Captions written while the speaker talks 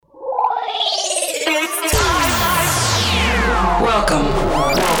Welcome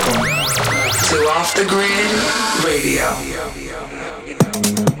to Off the Grid Radio.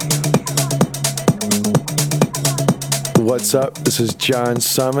 What's up? This is John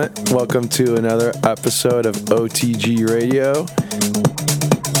Summit. Welcome to another episode of OTG Radio.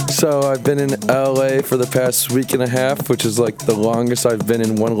 So I've been in LA for the past week and a half, which is like the longest I've been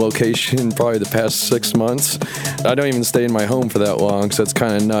in one location probably the past 6 months. I don't even stay in my home for that long, so it's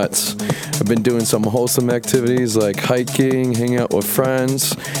kind of nuts. I've been doing some wholesome activities like hiking, hanging out with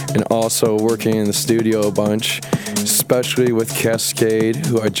friends, and also working in the studio a bunch, especially with Cascade,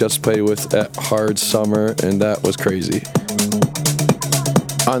 who I just played with at Hard Summer, and that was crazy.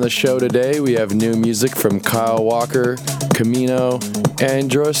 On the show today, we have new music from Kyle Walker, Camino,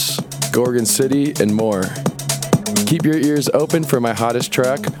 Andrus, Gorgon City, and more. Keep your ears open for my hottest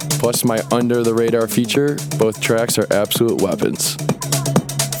track, plus my Under the Radar feature. Both tracks are absolute weapons.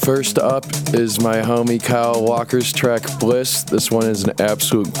 First up is my homie Kyle Walker's track Bliss. This one is an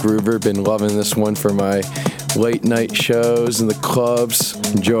absolute groover. Been loving this one for my late night shows in the clubs.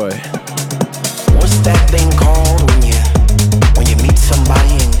 Enjoy. What's that thing called when you meet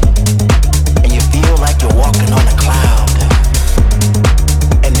somebody and you feel like you're walking on a cloud?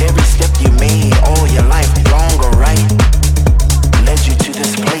 And every step you made all your life, wrong or right, led you to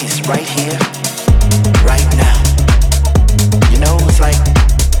this place right here, right now. You know, it's like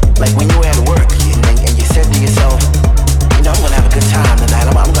when you were at work and you said to yourself, you know, I'm gonna have a good time tonight.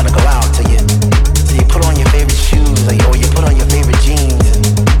 I'm gonna go out. So you put on your favorite shoes or you put on your favorite jeans and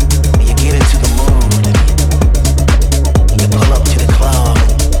you get into the mood.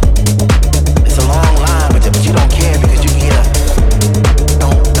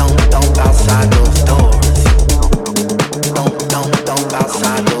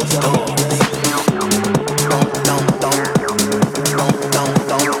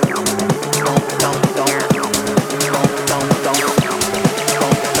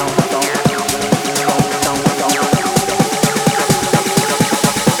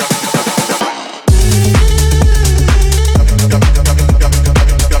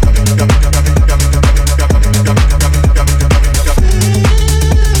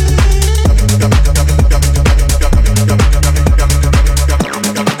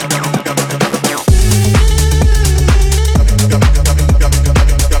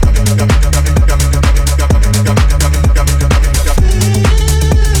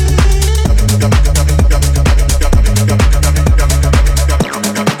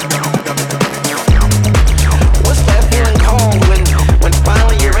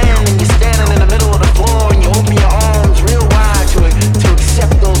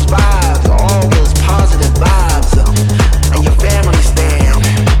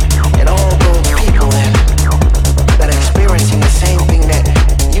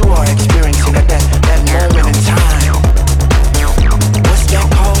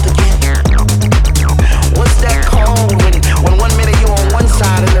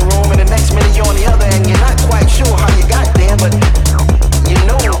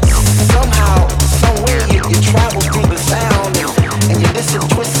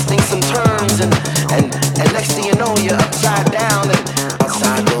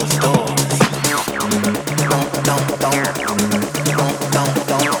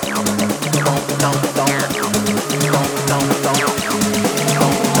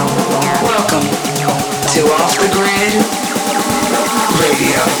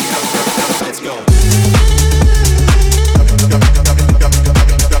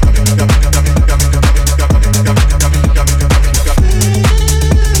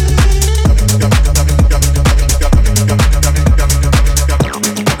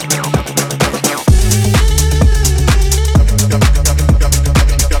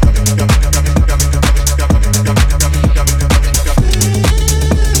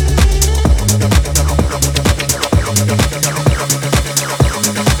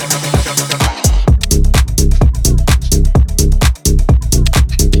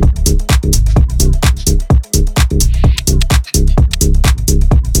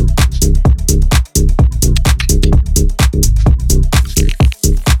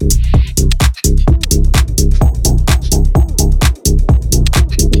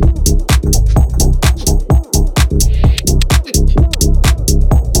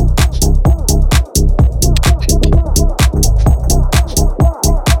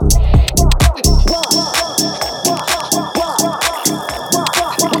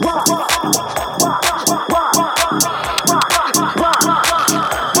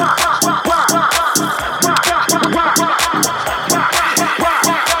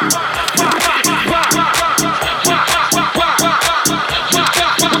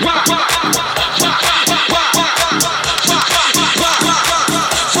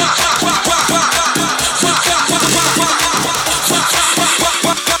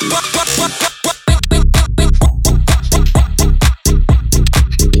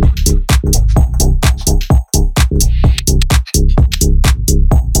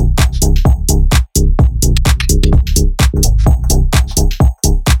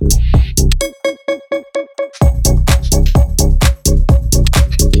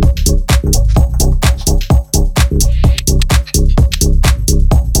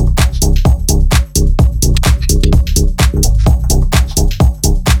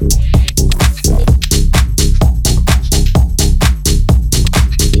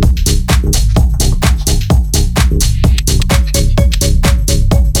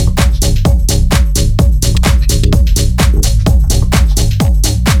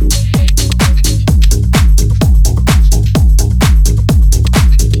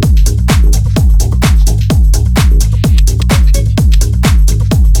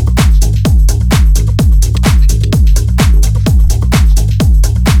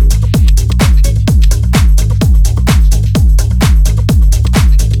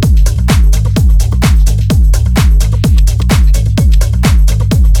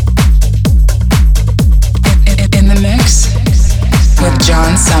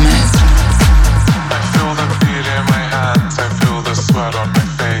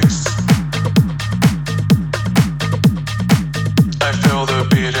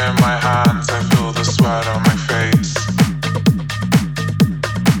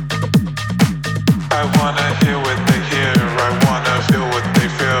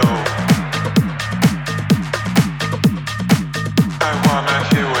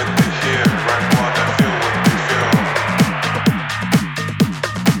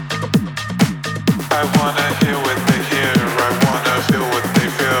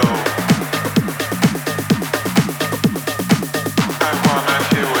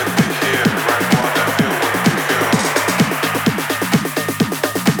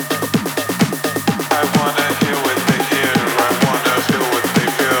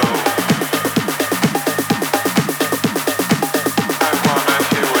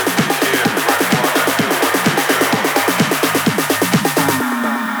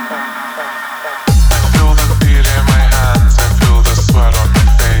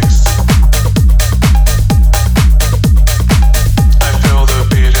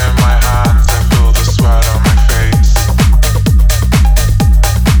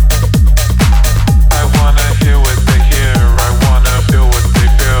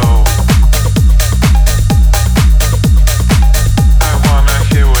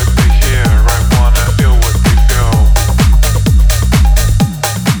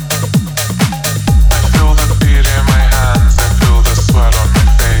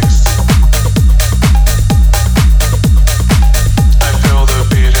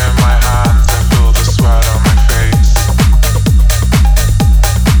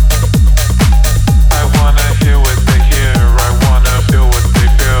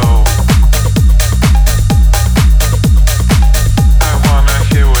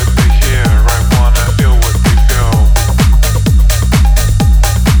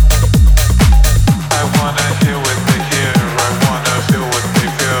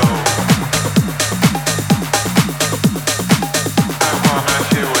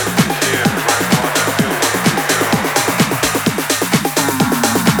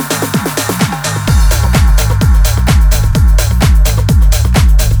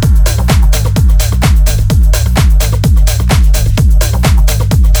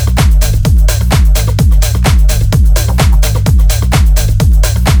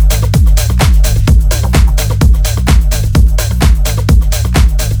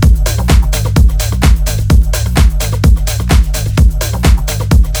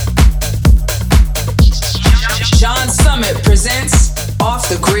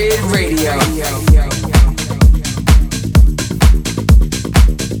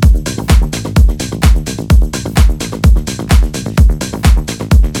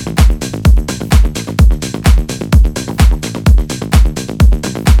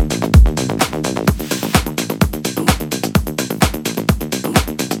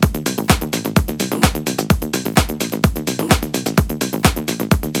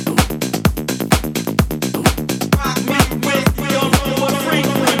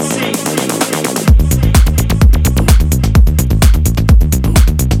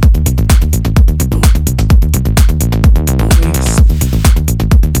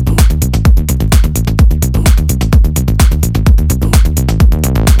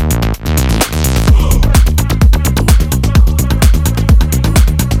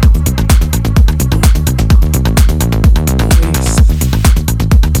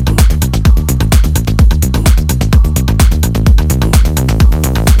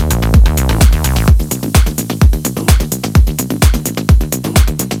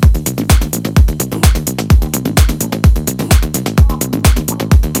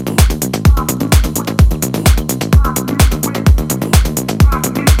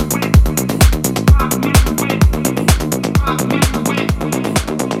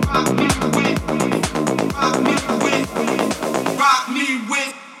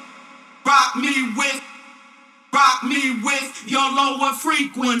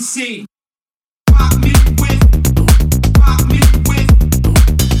 frequency.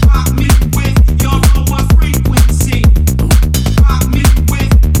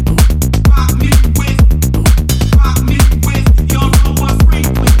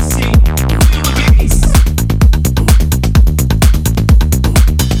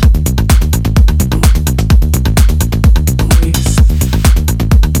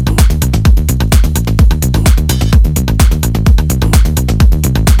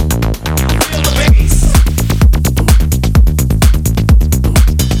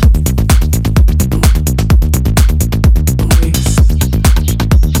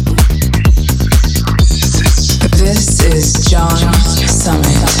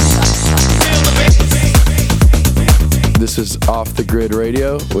 Off the Grid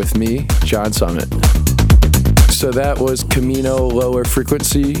Radio with me, John Summit. So that was Camino Lower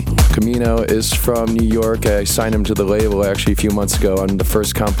Frequency. Camino is from New York. I signed him to the label actually a few months ago on the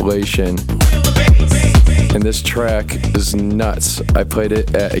first compilation. And this track is nuts. I played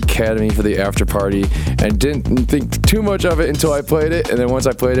it at Academy for the after party and didn't think too much of it until I played it. And then once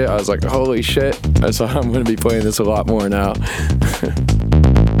I played it, I was like, holy shit. So I'm going to be playing this a lot more now.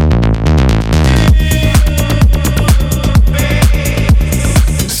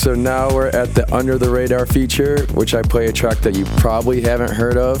 So now we're at the Under the Radar feature, which I play a track that you probably haven't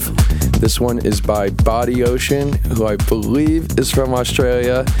heard of. This one is by Body Ocean, who I believe is from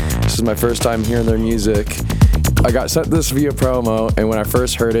Australia. This is my first time hearing their music. I got sent this via promo, and when I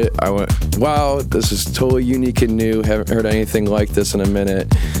first heard it, I went, wow, this is totally unique and new. Haven't heard anything like this in a minute.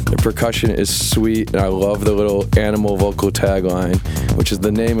 The percussion is sweet, and I love the little animal vocal tagline, which is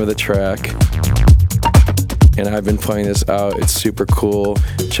the name of the track. And I've been playing this out. It's super cool.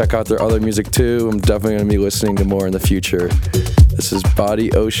 Check out their other music too. I'm definitely going to be listening to more in the future. This is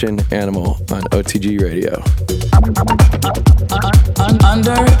Body Ocean Animal on OTG Radio.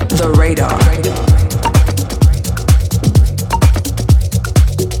 Under the radar.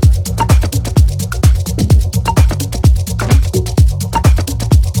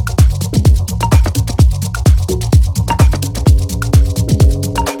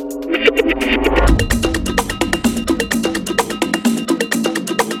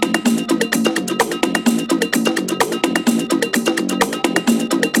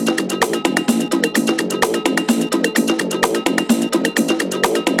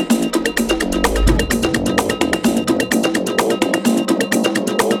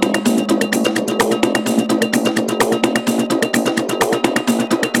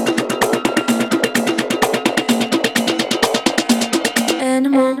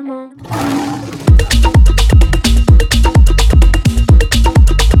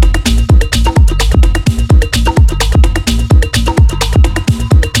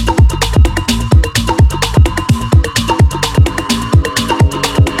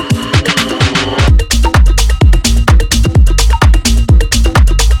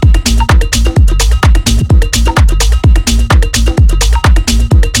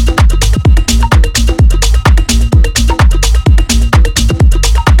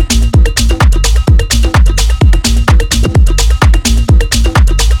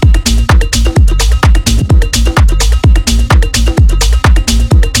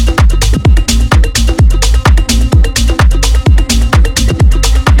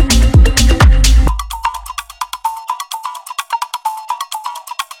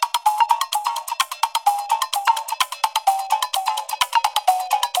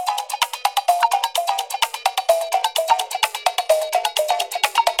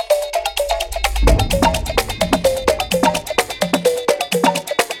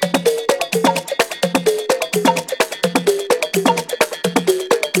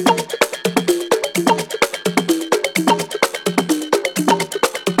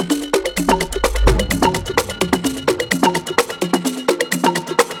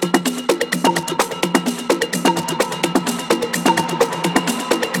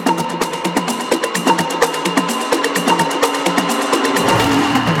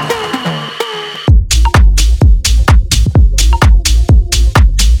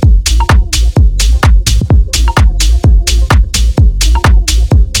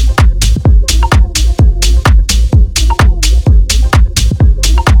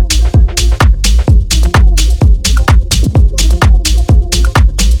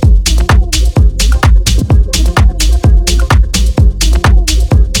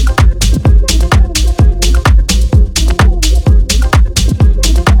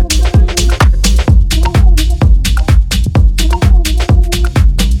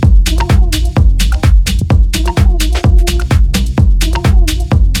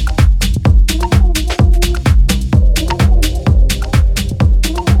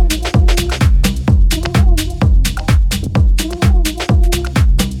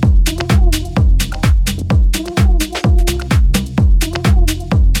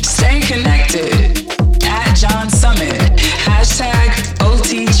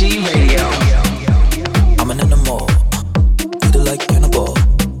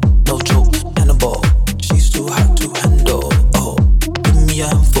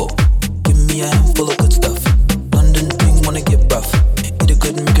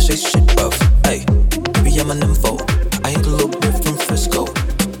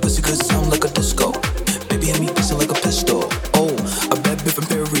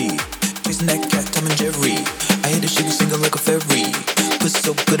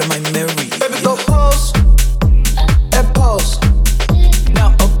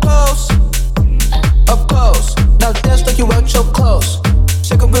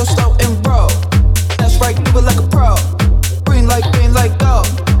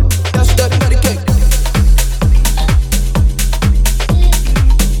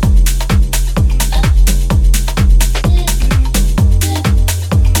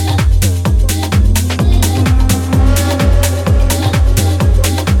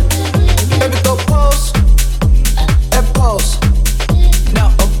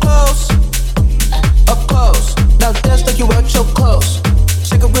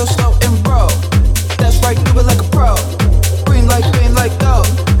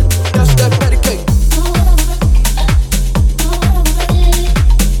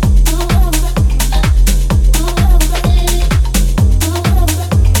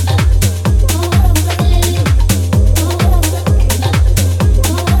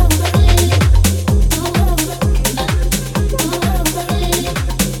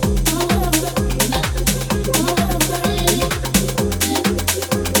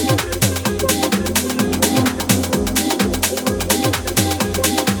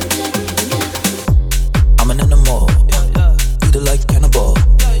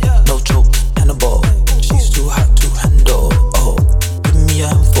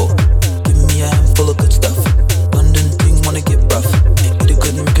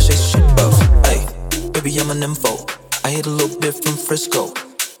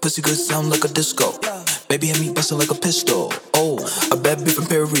 Pussy good sound like a disco. Baby had me bustin' like a pistol. Oh, a bad bitch from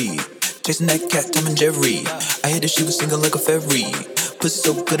Perry. Chasing that cat, Tom and Jerry. I hear that she was singing like a fairy. Pussy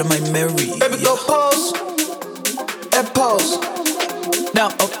so good I might marry. Baby go pose, and pose.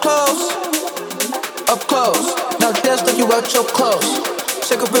 Now up close, up close. Now dance like you out your clothes.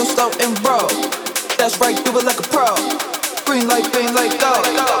 Shake it real slow and roll. That's right, do it like a pro. Green light, go.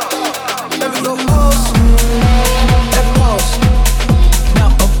 Baby go pose, and pose. Now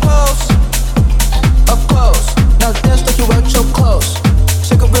up close, up close. Now dance like you out your clothes.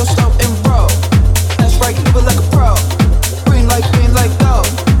 Shake it real slow and roll. That's right, do it like a pro. Green light, go.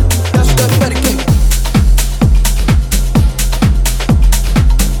 That's good, better kick.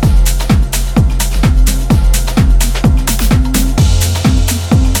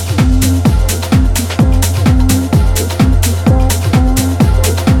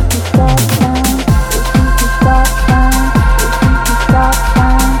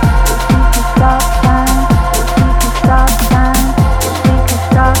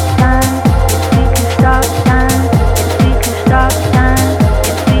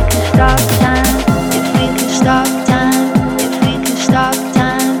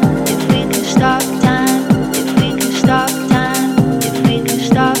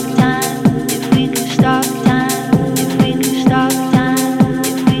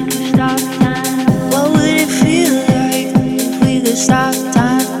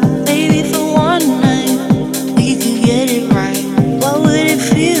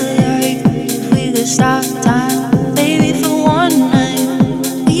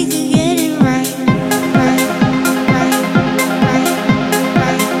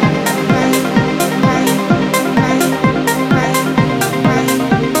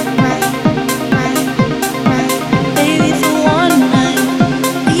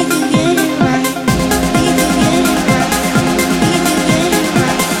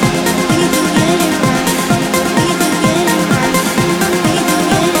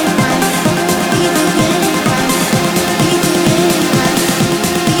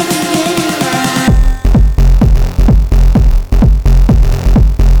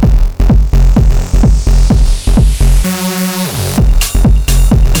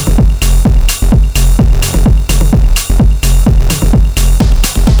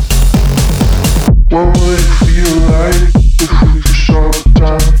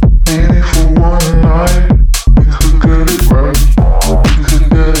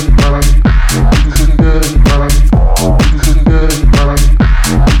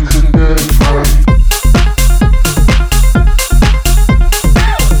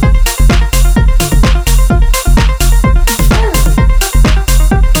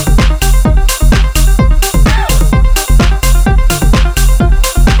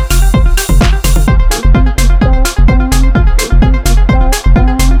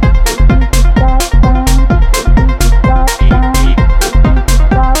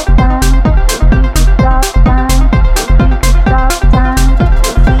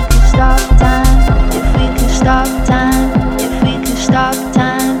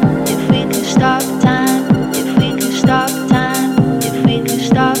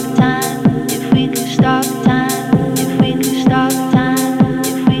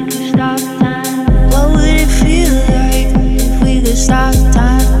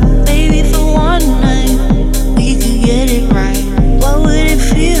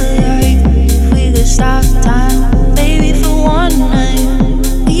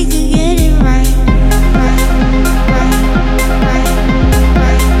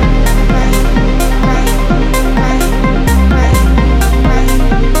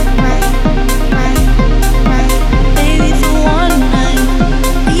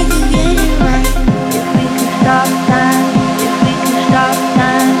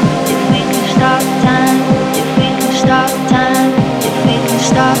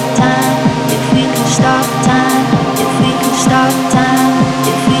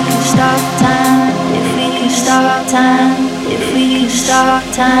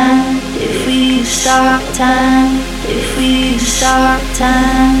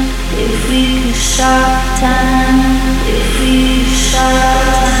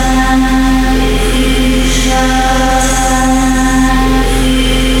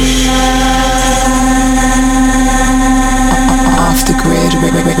 Off the Grid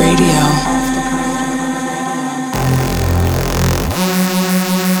Radio.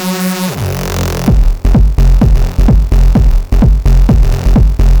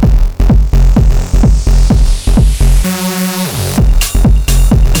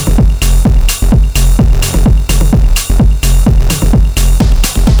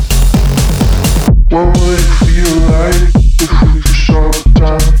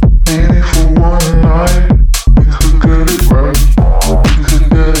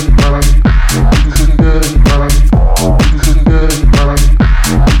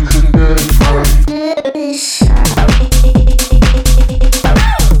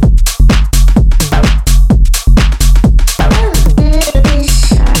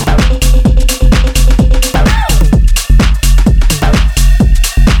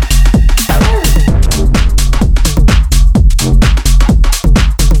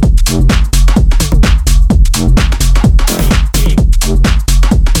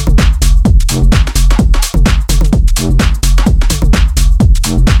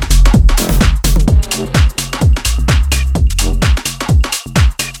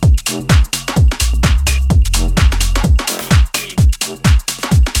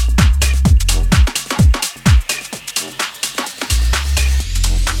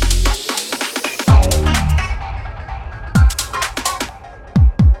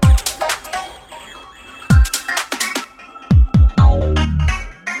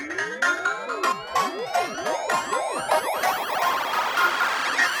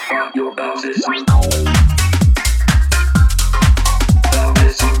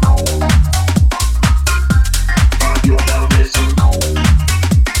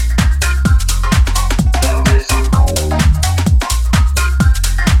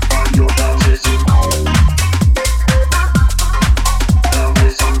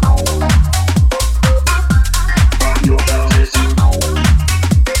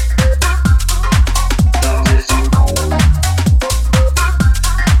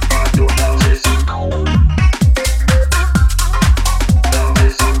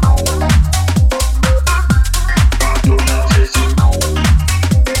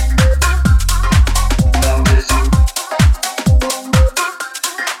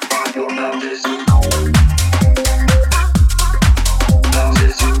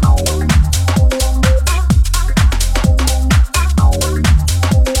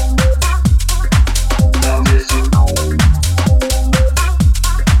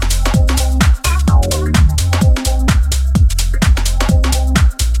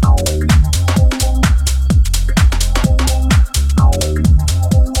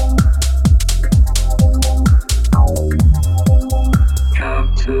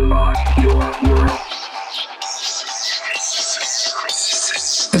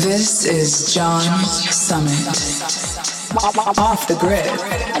 This is John Summit. Off the grid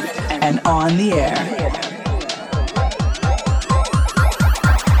and on the air.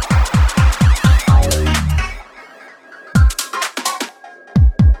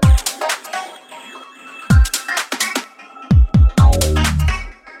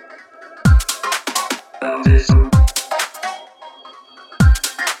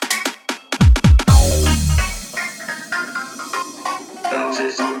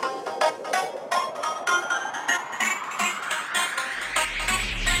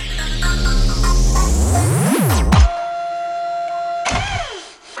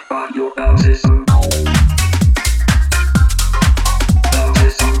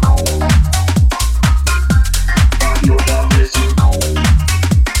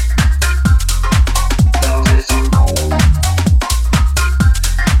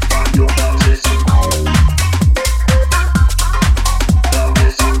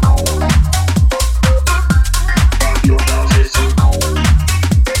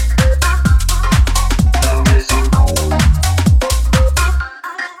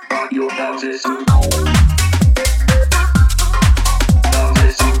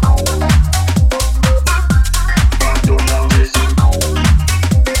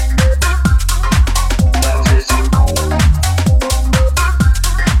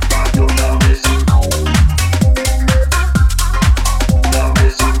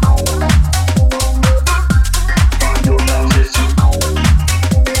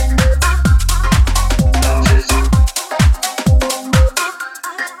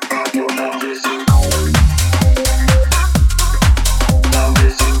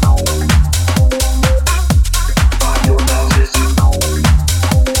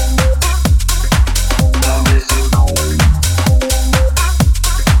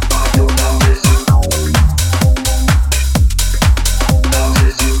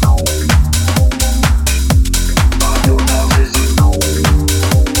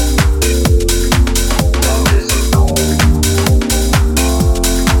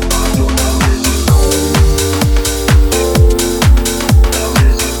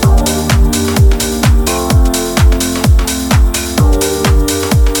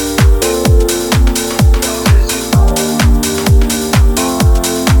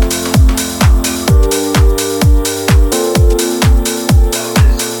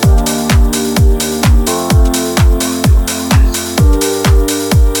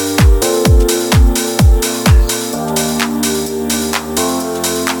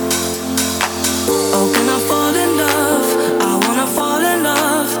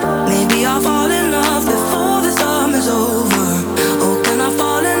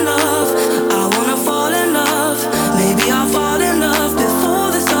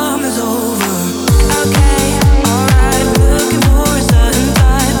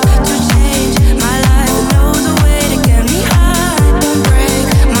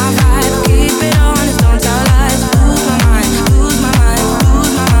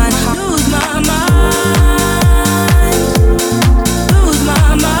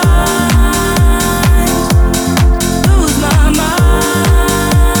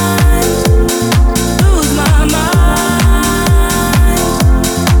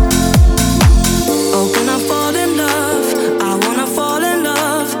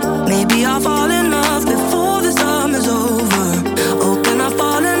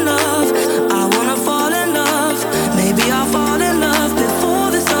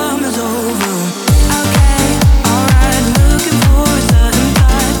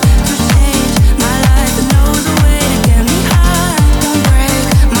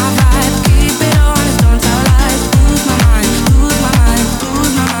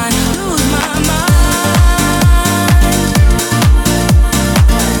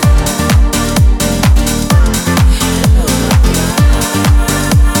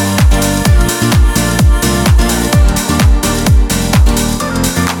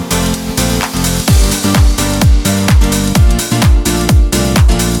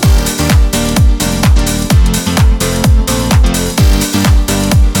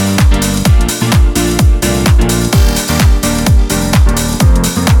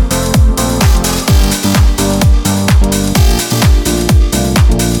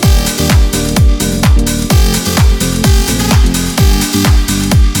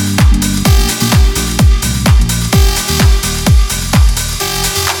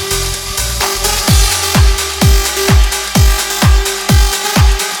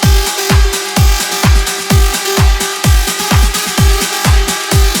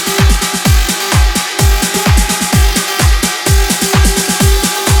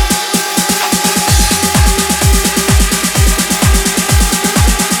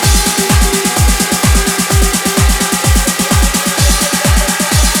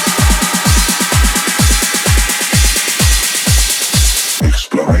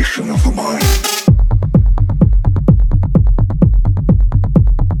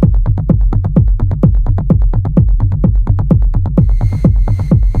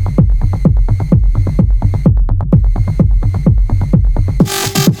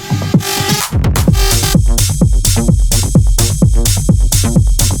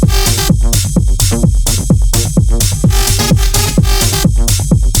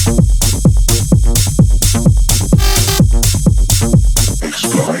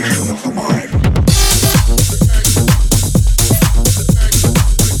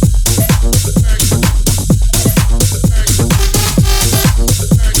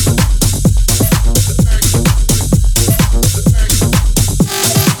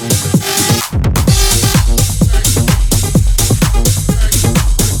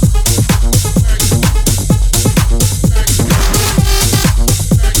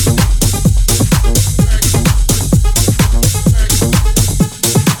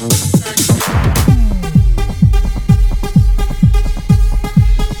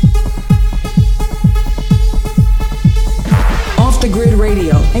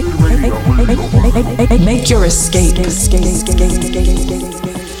 Make your escape.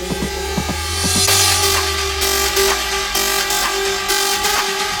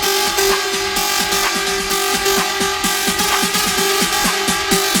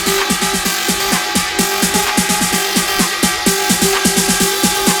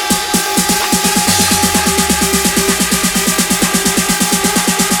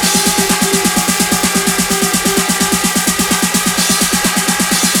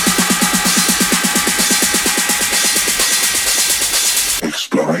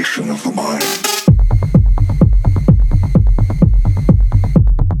 Exploration of the mind.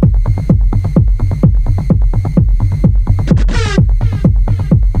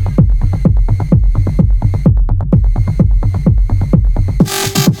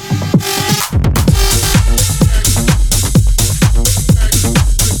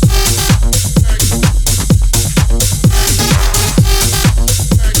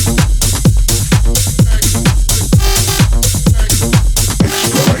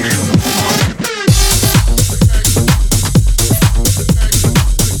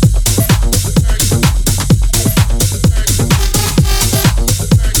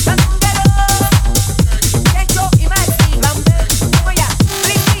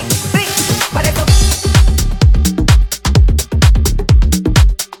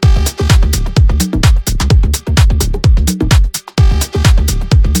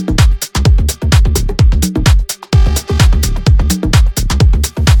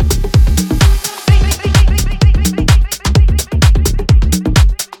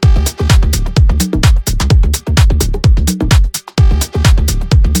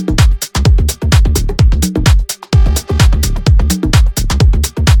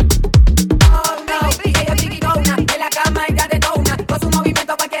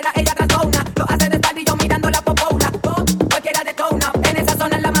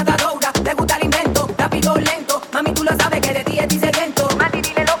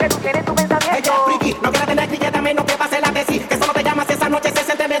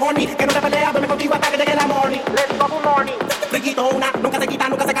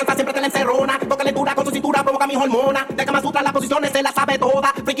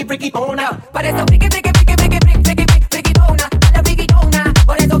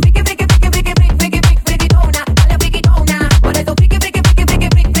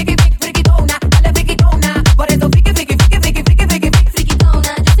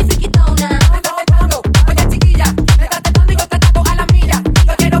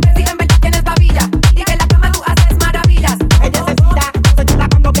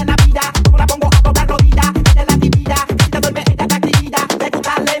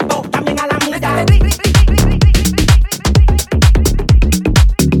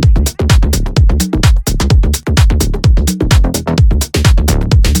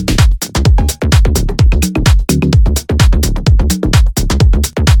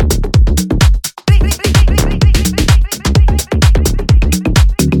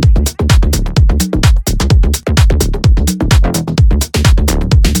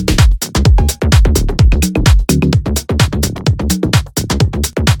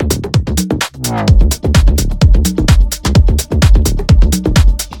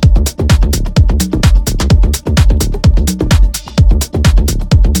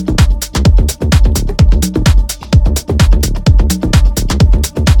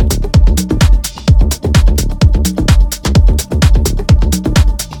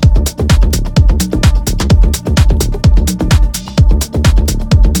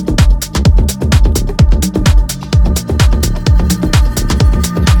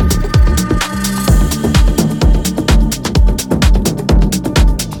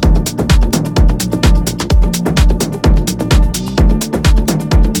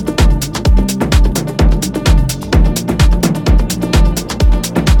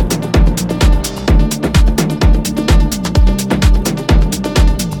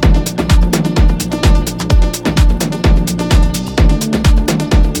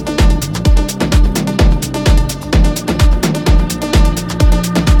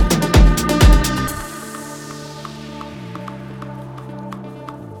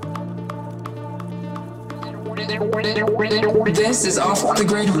 This is Off the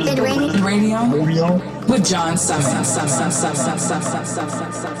Grid Radio with John Summit.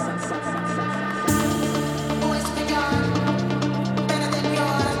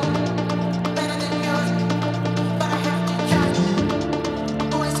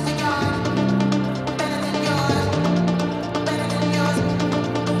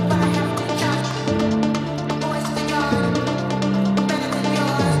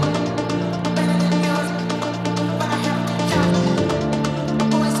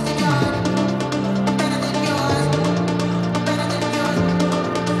 Better than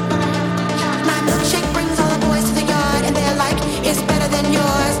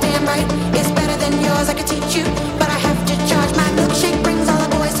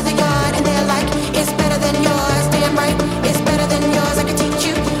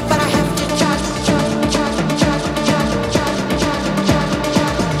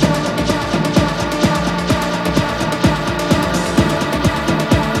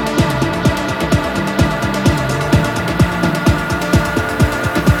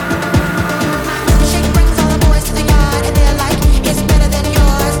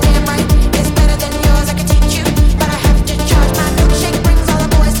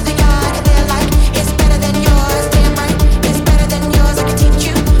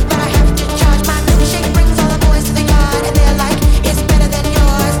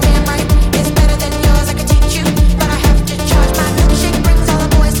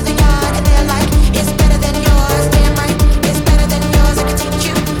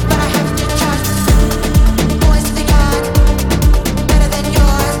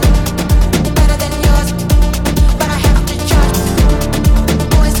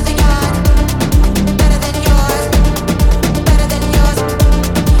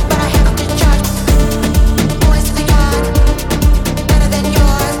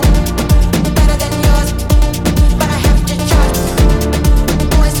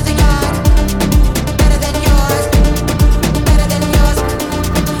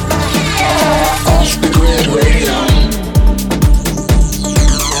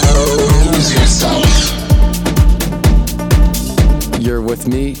with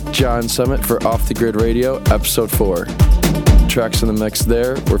me, John Summit, for Off the Grid Radio, Episode 4. Tracks in the mix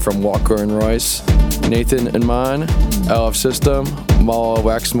there were from Walker and Royce, Nathan and Mon, LF System, Mala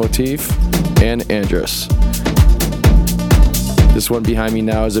Wax Motif, and Andrus. This one behind me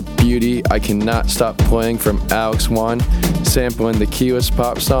now is a beauty. I Cannot Stop Playing from Alex One, sampling the Keyless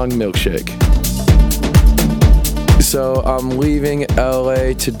Pop song Milkshake. So I'm leaving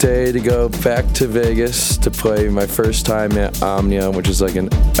LA today to go back to Vegas to play my first time at Omnium, which is like an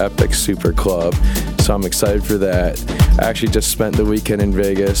epic super club. So I'm excited for that. I actually just spent the weekend in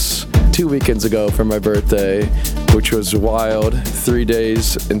Vegas 2 weekends ago for my birthday, which was wild. 3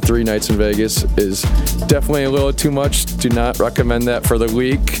 days and 3 nights in Vegas is definitely a little too much. Do not recommend that for the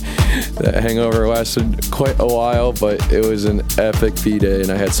week. That hangover lasted quite a while, but it was an epic B-day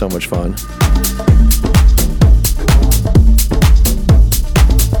and I had so much fun.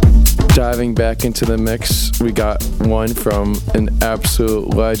 Diving back into the mix, we got one from an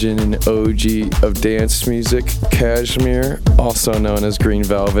absolute legend and OG of dance music, Cashmere, also known as Green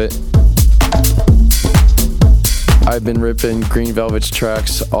Velvet. I've been ripping Green Velvet's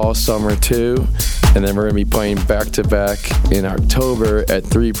tracks all summer too, and then we're going to be playing back-to-back in October at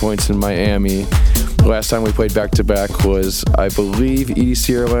 3 Points in Miami. Last time we played back-to-back was, I believe,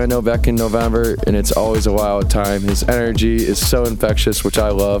 EDC Orlando back in November, and it's always a wild time. His energy is so infectious, which I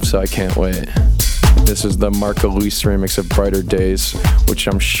love, so I can't wait. This is the Marco Luis remix of Brighter Days, which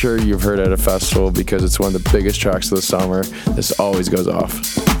I'm sure you've heard at a festival because it's one of the biggest tracks of the summer. This always goes off.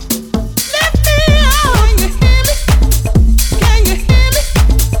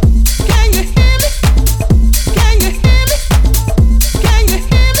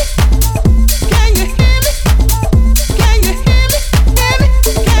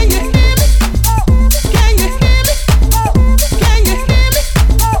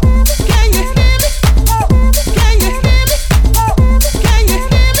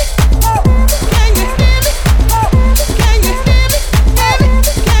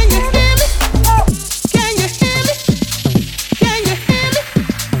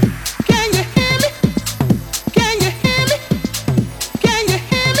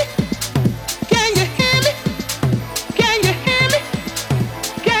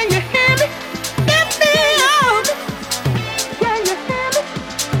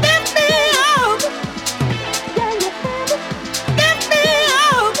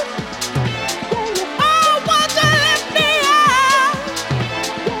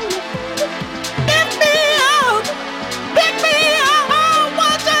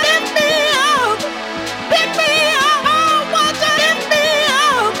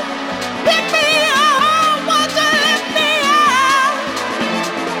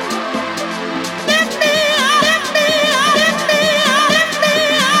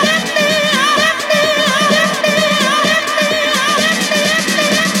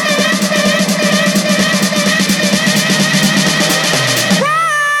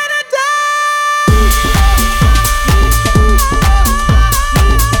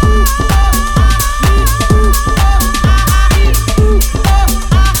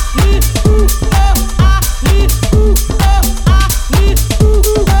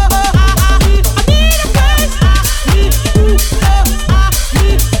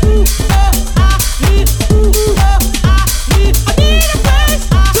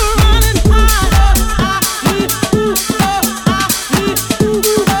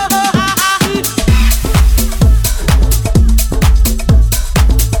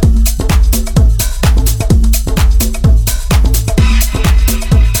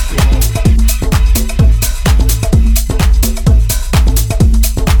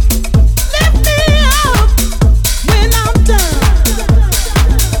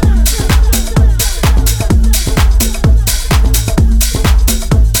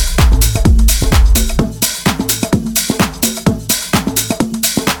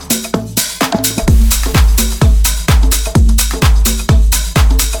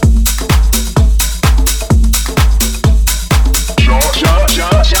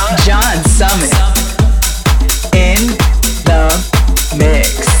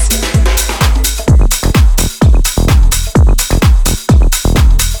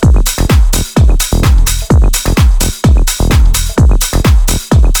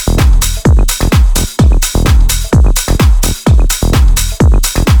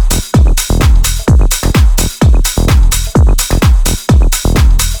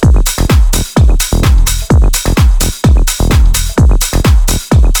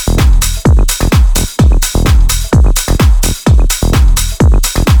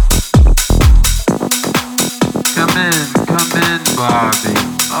 Bobby.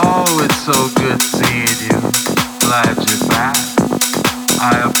 Oh, it's so good seeing you. Glad you're back.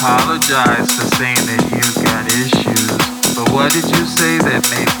 apologize for saying that you got issues. But what did you say that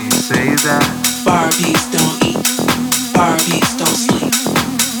made me say that? Barbies don't eat, Barbies don't sleep,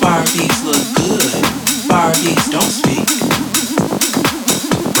 Barbies look good, Barbies don't speak.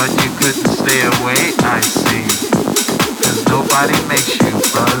 But you couldn't stay away, I see. 'Cause nobody makes you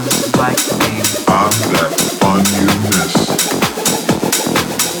buzz like me. I'm that fun you miss.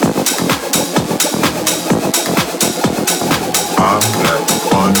 I'm that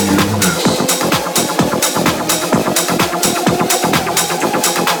fun you miss.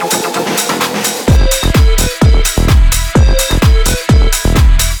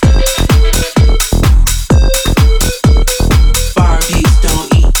 Barbies don't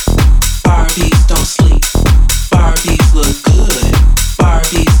eat, Barbies don't sleep, Barbies look good,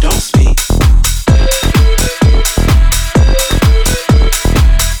 Barbies don't speak.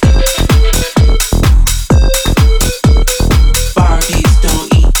 Barbies don't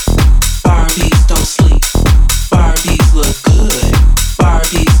eat, Barbies don't sleep, Barbies look good,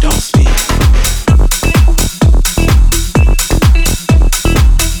 Barbies don't speak.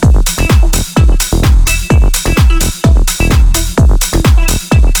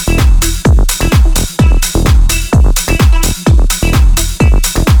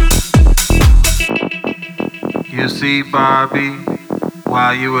 You see, Barbie,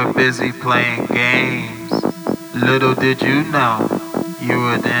 while you were busy playing games, little did you know you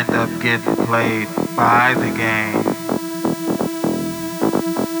would end up getting played by the game.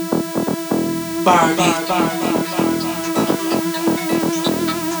 Barbie,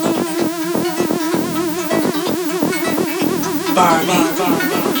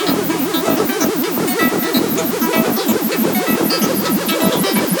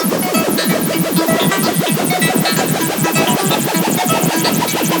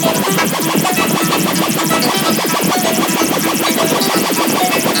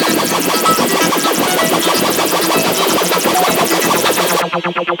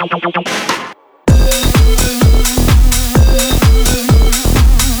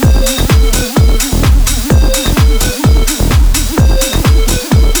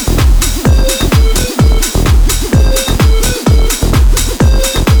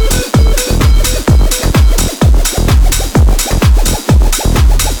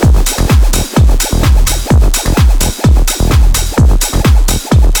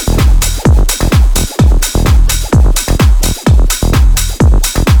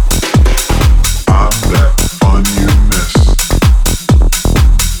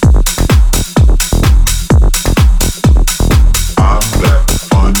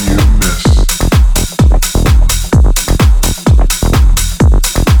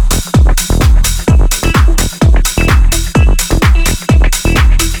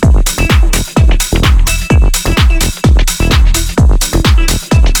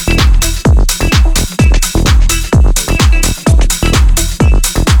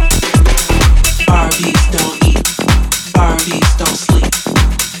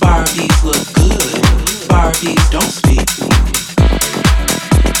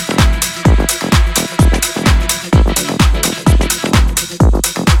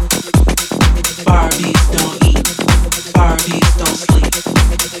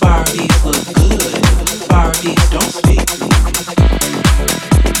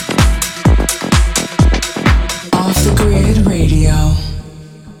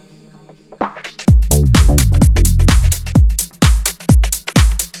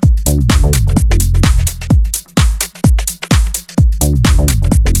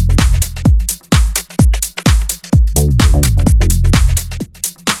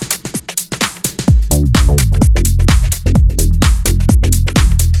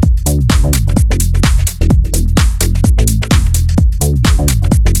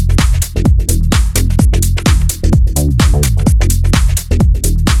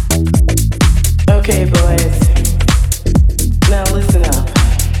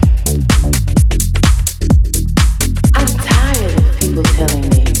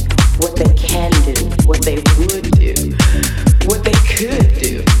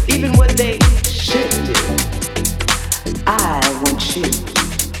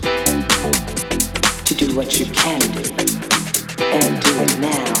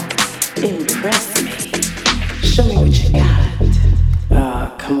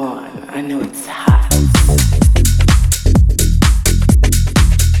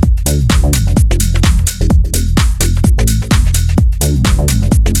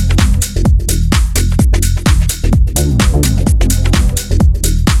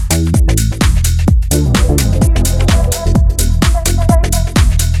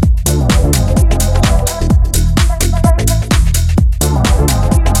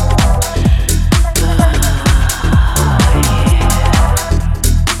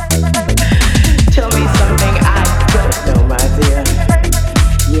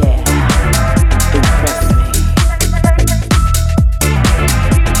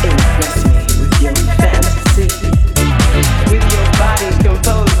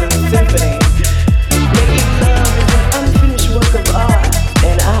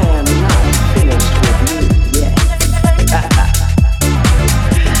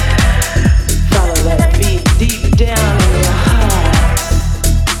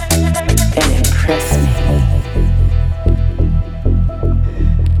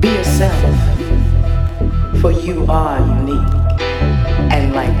 yourself, for you are unique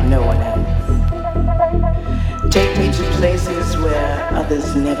and like no one else. Take me to places where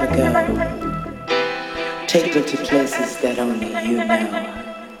others never go. Take me to places that only you know.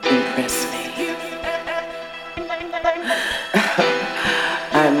 Impress me.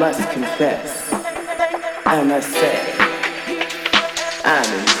 I must confess, I must say,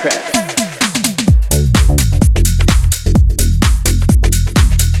 I'm impressed.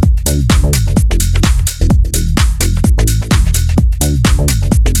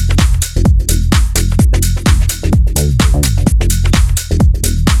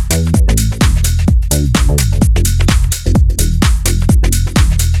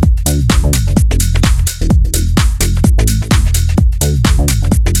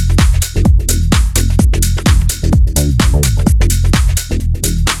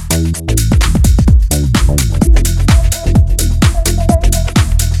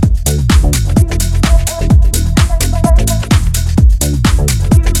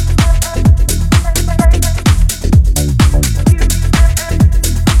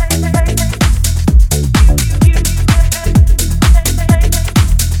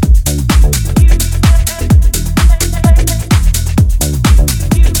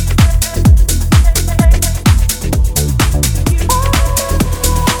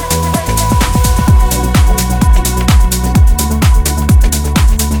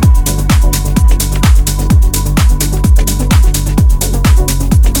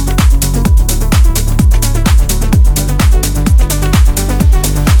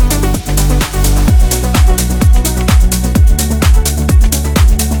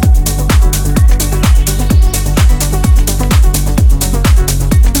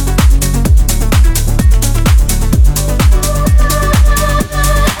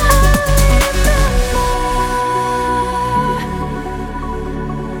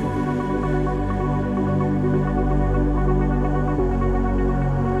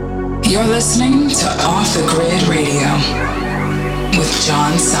 You're listening to Off the Grid Radio with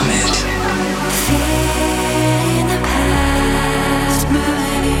John Summit. Feeling the past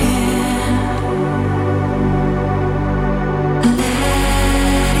moving in,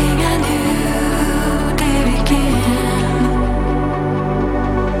 letting a new day begin.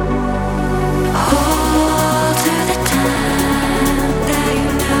 Hold to the time that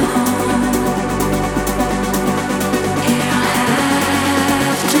you know. You don't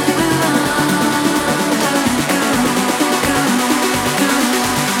have to move on. Go, go, go.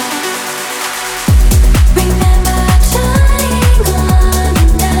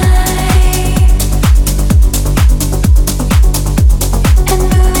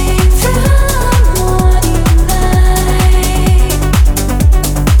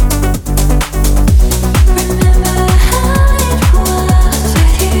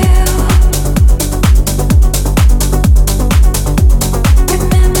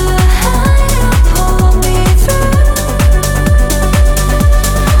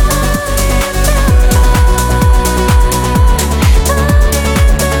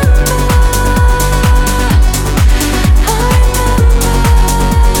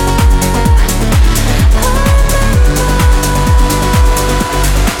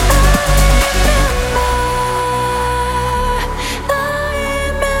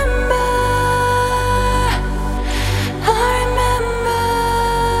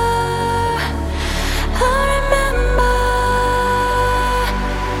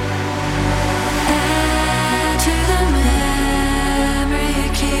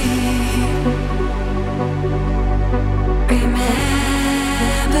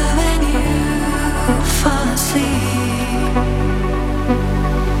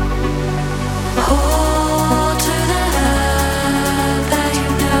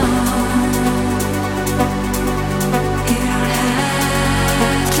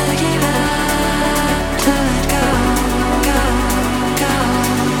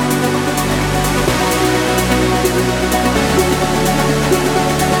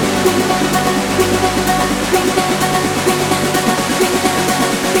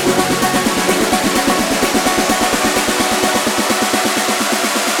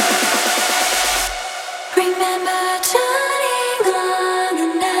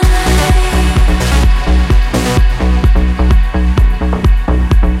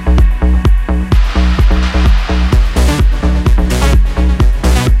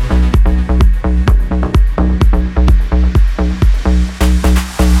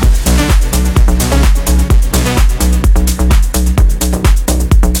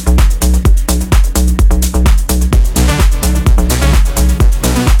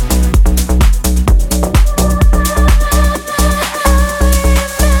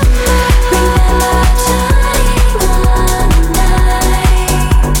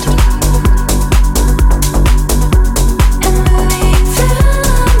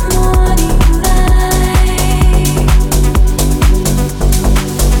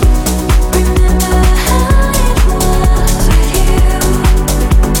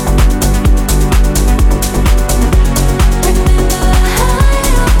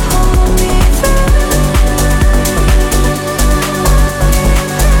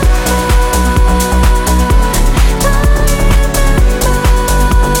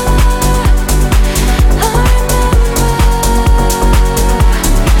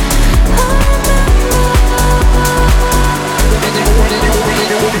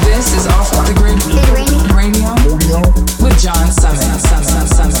 This is Off the Grid Radio with John Summit.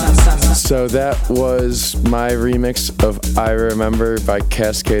 So that was my remix of I Remember by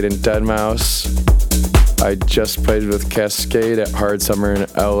Cascade and Deadmau5. I just played with Cascade at Hard Summer in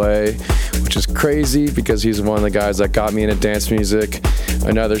LA, which is crazy because he's one of the guys that got me into dance music.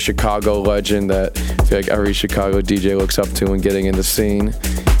 Another Chicago legend that I feel like every Chicago DJ looks up to when getting in the scene.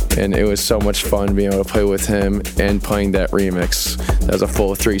 And it was so much fun being able to play with him and playing that remix. That was a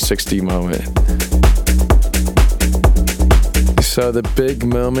full 360 moment. So the big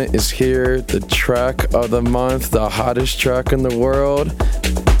moment is here, the track of the month, the hottest track in the world.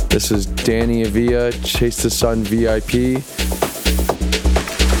 This is Danny Avila, Chase the Sun VIP.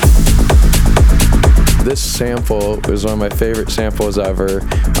 This sample is one of my favorite samples ever.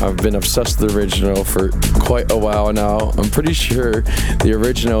 I've been obsessed with the original for quite a while now. I'm pretty sure the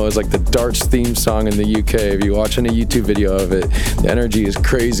original is like the darts theme song in the UK. If you watch any YouTube video of it, the energy is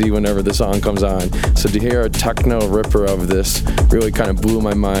crazy whenever the song comes on. So to hear a techno ripper of this really kind of blew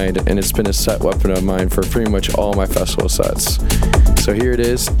my mind, and it's been a set weapon of mine for pretty much all my festival sets. So here it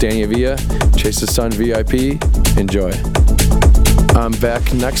is, Danny Avila, Chase the Sun VIP. Enjoy. I'm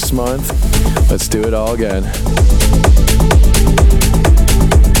back next month. Let's do it all again.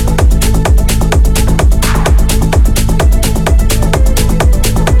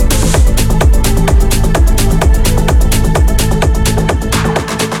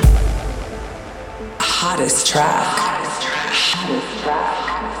 Hottest track.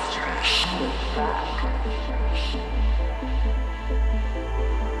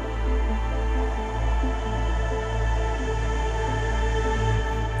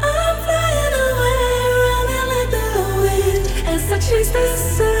 Chase the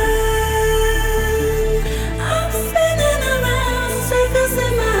sun.